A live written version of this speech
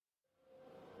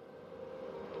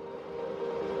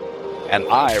an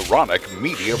ironic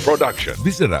media production.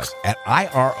 Visit us at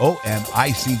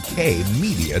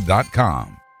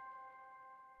ironickmedia.com.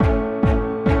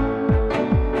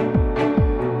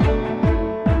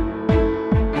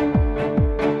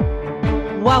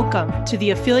 Welcome to the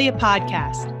Affiliate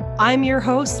Podcast. I'm your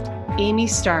host, Amy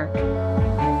Stark.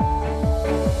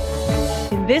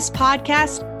 In this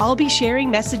podcast, I'll be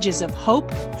sharing messages of hope,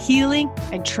 healing,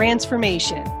 and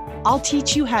transformation. I'll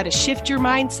teach you how to shift your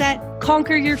mindset,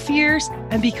 conquer your fears,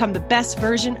 and become the best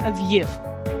version of you.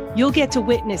 You'll get to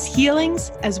witness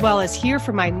healings as well as hear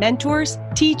from my mentors,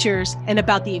 teachers, and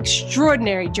about the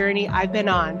extraordinary journey I've been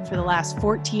on for the last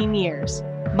 14 years.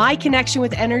 My connection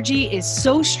with energy is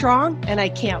so strong, and I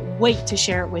can't wait to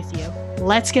share it with you.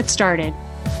 Let's get started.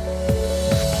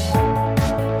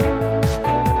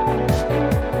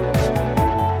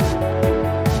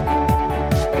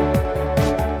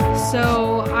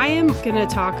 So I am going to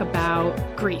talk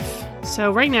about grief.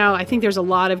 So right now, I think there's a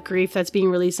lot of grief that's being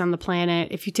released on the planet.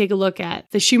 If you take a look at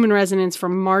the Schumann resonance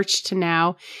from March to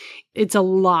now, it's a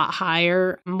lot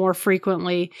higher, more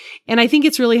frequently. And I think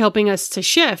it's really helping us to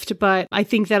shift, but I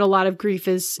think that a lot of grief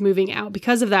is moving out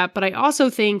because of that. But I also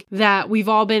think that we've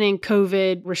all been in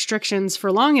COVID restrictions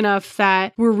for long enough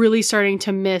that we're really starting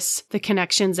to miss the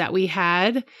connections that we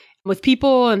had with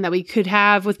people and that we could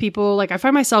have with people. Like I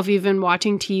find myself even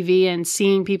watching TV and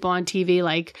seeing people on TV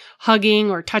like hugging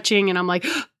or touching, and I'm like,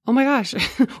 oh my gosh,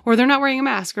 or they're not wearing a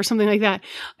mask or something like that.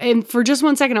 And for just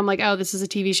 1 second, I'm like, oh, this is a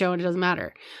TV show and it doesn't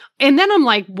matter. And then I'm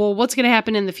like, well, what's going to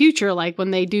happen in the future? Like when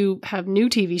they do have new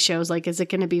TV shows, like, is it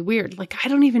going to be weird? Like, I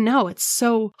don't even know. It's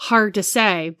so hard to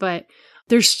say, but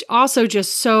there's also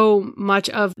just so much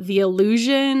of the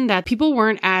illusion that people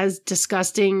weren't as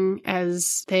disgusting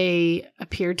as they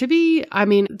appeared to be. I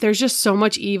mean, there's just so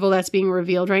much evil that's being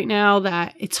revealed right now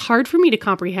that it's hard for me to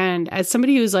comprehend. As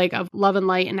somebody who's like of love and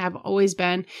light and have always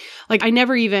been, like, I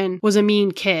never even was a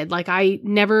mean kid. Like, I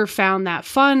never found that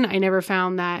fun. I never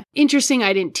found that interesting.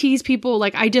 I didn't tease people.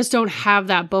 Like, I just don't have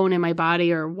that bone in my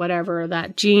body or whatever,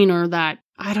 that gene or that,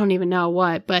 I don't even know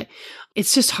what, but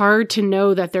it's just hard to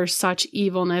know that there's such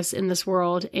evilness in this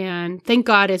world. And thank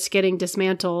God it's getting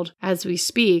dismantled as we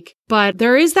speak. But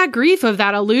there is that grief of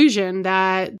that illusion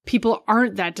that people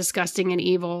aren't that disgusting and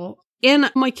evil.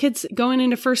 And my kid's going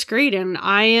into first grade, and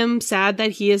I am sad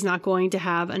that he is not going to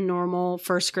have a normal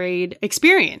first grade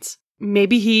experience.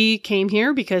 Maybe he came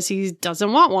here because he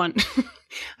doesn't want one.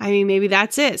 I mean, maybe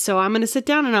that's it. So I'm going to sit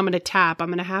down and I'm going to tap. I'm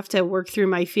going to have to work through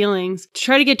my feelings,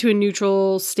 try to get to a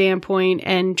neutral standpoint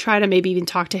and try to maybe even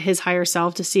talk to his higher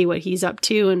self to see what he's up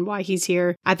to and why he's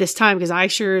here at this time. Because I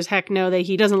sure as heck know that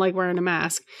he doesn't like wearing a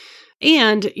mask.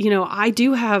 And, you know, I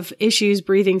do have issues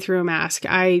breathing through a mask.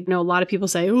 I know a lot of people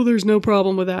say, oh, there's no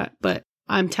problem with that. But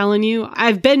I'm telling you,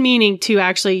 I've been meaning to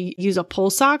actually use a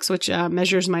pulse ox, which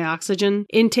measures my oxygen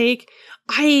intake.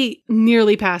 I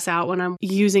nearly pass out when I'm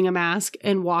using a mask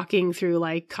and walking through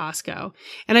like Costco.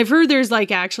 And I've heard there's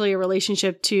like actually a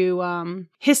relationship to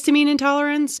histamine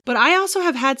intolerance, but I also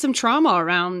have had some trauma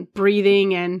around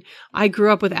breathing, and I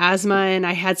grew up with asthma, and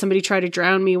I had somebody try to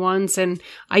drown me once, and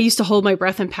I used to hold my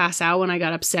breath and pass out when I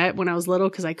got upset when I was little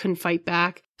because I couldn't fight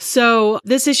back. So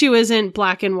this issue isn't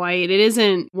black and white. It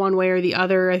isn't one way or the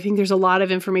other. I think there's a lot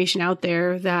of information out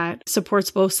there that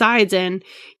supports both sides, and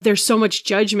there's so much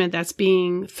judgment that's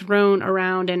being thrown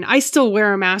around. And I still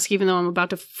wear a mask even though I'm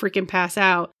about to freaking pass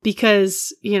out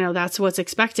because, you know, that's what's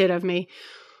expected of me.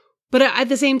 But at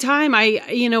the same time,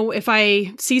 if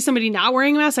I see somebody not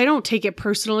wearing a mask, I don't take it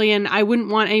personally. And I wouldn't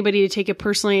want anybody to take it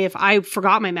personally if I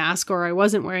forgot my mask or I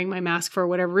wasn't wearing my mask for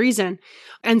whatever reason.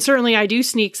 And certainly I do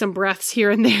sneak some breaths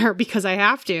here and there because I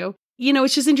have to. You know,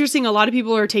 it's just interesting. A lot of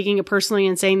people are taking it personally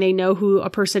and saying they know who a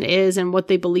person is and what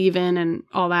they believe in and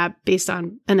all that based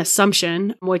on an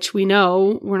assumption, which we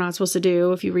know we're not supposed to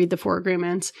do if you read the 4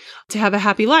 agreements to have a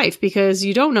happy life, because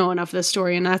you don't know enough of the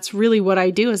story. And that's really what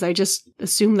I do, is I just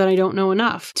assume that I don't know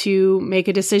enough to make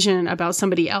a decision about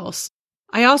somebody else.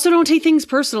 I also don't take things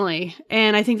personally,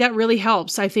 and I think that really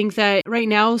helps. I think that right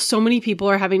now, so many people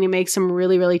are having to make some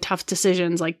really, really tough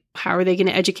decisions, like how are they going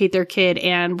to educate their kid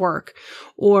and work?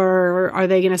 Or are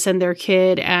they going to send their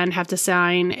kid and have to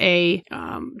sign a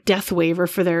death waiver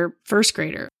for their first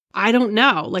grader? I don't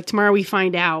know. Like tomorrow we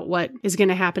find out what is going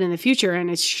to happen in the future, and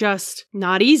it's just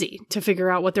not easy to figure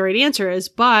out what the right answer is.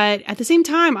 But at the same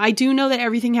time, I do know that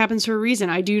everything happens for a reason.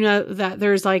 I do know that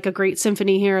there's like a great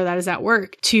symphony here that is at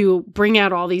work to bring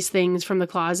out all these things from the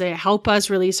closet, help us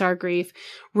release our grief,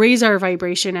 raise our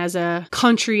vibration as a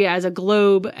country, as a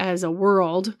globe, as a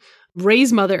world,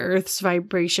 raise Mother Earth's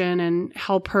vibration and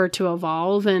help her to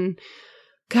evolve. And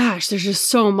gosh, there's just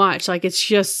so much. Like, it's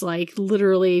just like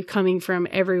literally coming from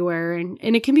everywhere, and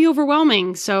it can be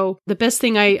overwhelming. So the best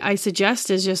thing I suggest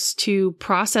is just to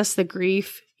process the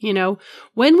grief.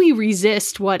 When we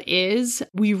resist what is,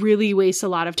 we really waste a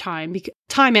lot of time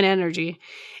and energy.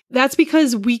 That's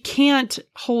because we can't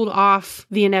hold off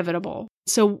the inevitable.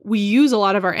 So we use a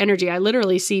lot of our energy. I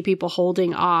literally see people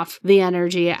holding off the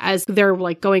energy as they're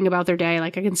like going about their day.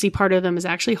 Like, I can see part of them is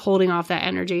actually holding off that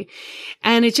energy.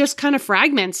 And it just kind of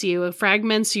fragments you. It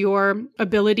fragments your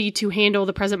ability to handle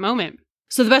the present moment.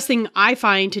 So the best thing I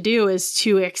find to do is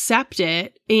to accept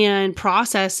it and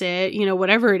process it,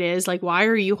 whatever it is. Like, why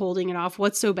are you holding it off?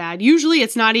 What's so bad? Usually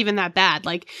it's not even that bad.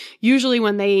 Like, usually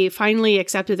when they finally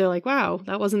accept it, they're like, wow,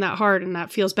 that wasn't that hard and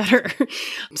that feels better.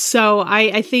 So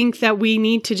I think that we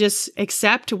need to just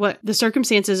accept what the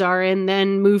circumstances are and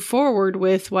then move forward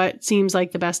with what seems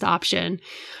like the best option.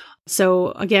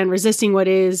 So again, resisting what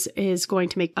is going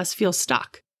to make us feel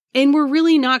stuck. And we're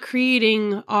really not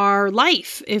creating our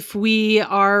life if we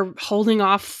are holding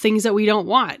off things that we don't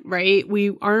want, right?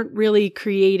 We aren't really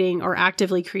creating or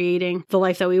actively creating the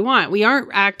life that we want. We aren't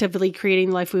actively creating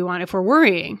the life we want if we're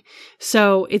worrying.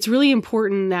 So it's really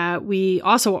important that we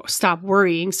also stop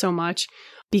worrying so much,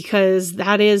 because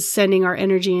that is sending our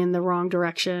energy in the wrong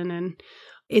direction. And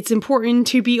it's important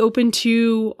to be open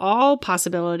to all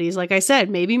possibilities. Like I said,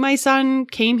 maybe my son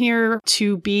came here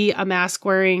to be a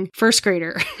mask-wearing first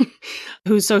grader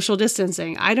who's social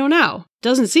distancing. I don't know.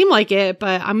 Doesn't seem like it,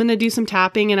 but I'm going to do some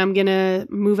tapping and I'm going to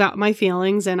move out my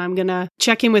feelings and I'm going to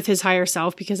check in with his higher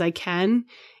self because I can,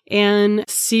 and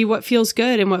see what feels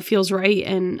good and what feels right.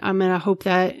 And I'm going to hope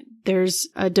that there's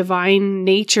a divine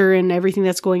nature in everything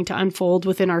that's going to unfold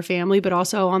within our family, but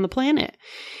also on the planet.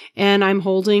 And I'm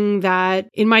holding that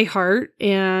in my heart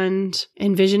and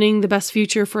envisioning the best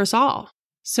future for us all.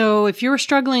 So if you're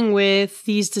struggling with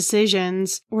these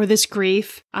decisions or this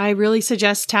grief, I really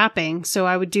suggest tapping. So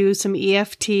I would do some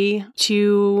EFT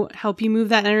to help you move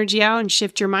that energy out and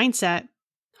shift your mindset.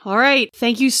 All right.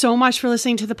 Thank you so much for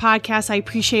listening to the podcast. I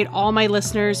appreciate all my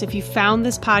listeners. If you found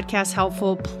this podcast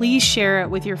helpful, please share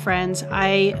it with your friends.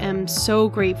 I am so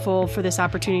grateful for this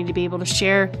opportunity to be able to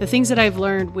share the things that I've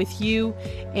learned with you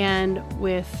and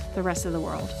with the rest of the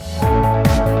world.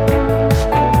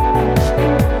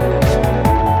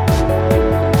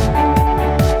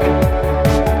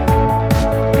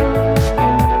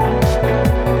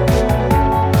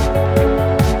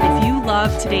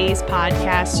 Today's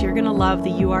podcast, you're going to love the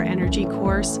You Are Energy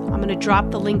course. I'm going to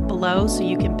drop the link below so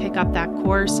you can pick up that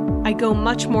course. I go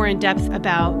much more in depth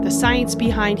about the science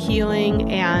behind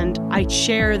healing, and I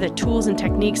share the tools and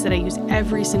techniques that I use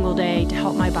every single day to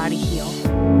help my body heal.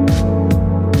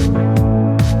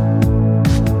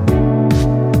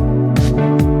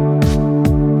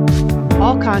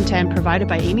 All content provided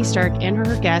by Amy Stark and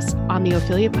her guests on the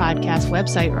Ophelia Podcast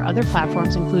website or other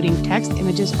platforms, including text,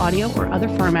 images, audio, or other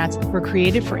formats, were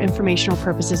created for informational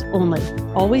purposes only.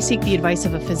 Always seek the advice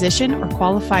of a physician or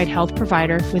qualified health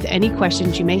provider with any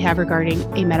questions you may have regarding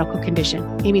a medical condition.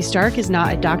 Amy Stark is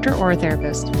not a doctor or a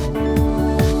therapist.